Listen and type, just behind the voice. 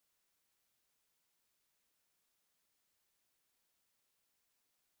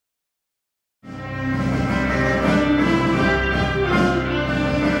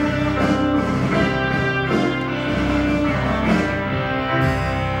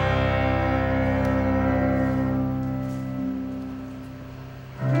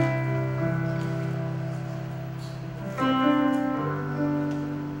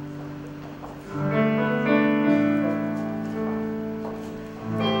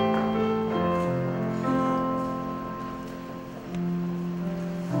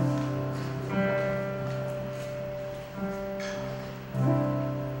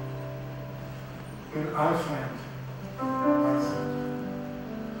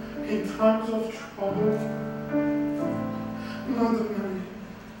in times of trouble. Mother Mary,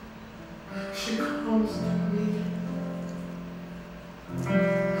 she comes to me,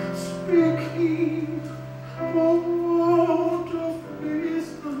 speaking a word of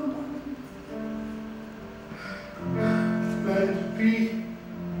wisdom. Let it be.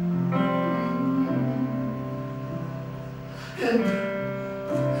 And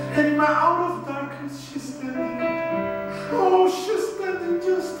in my hour of darkness, she's standing. Oh, she's standing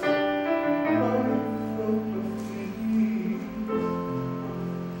just right in front of me,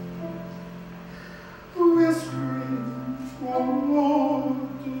 whispering one word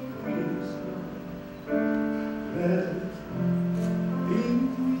of wisdom. Let it be.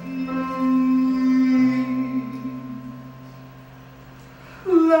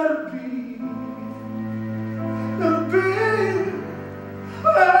 Let it be. Let it be.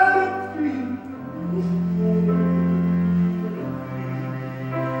 Let it be.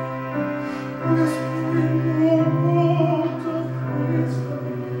 Whispering one word of wisdom.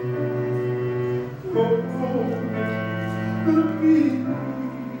 Oh, let it be.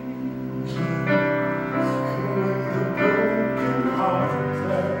 When the broken-hearted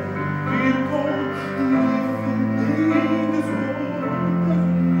people living in this world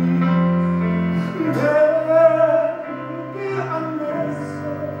agree, there will be an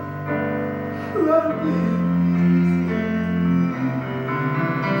answer. Let it be.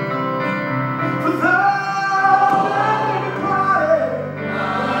 For thou will be quiet.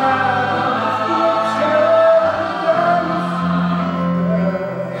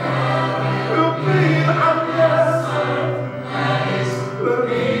 Will be an answer. Let it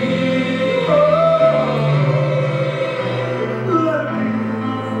be. Let it be.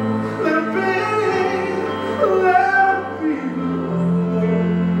 Let it be. Let it be.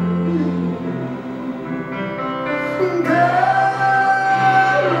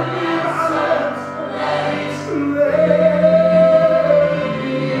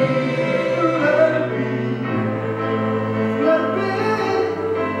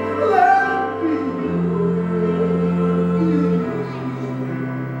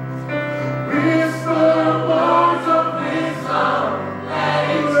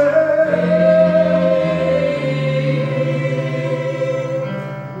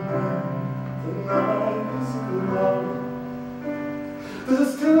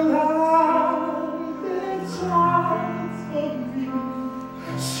 There's still a light that shines on me.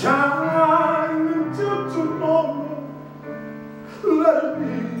 Shine.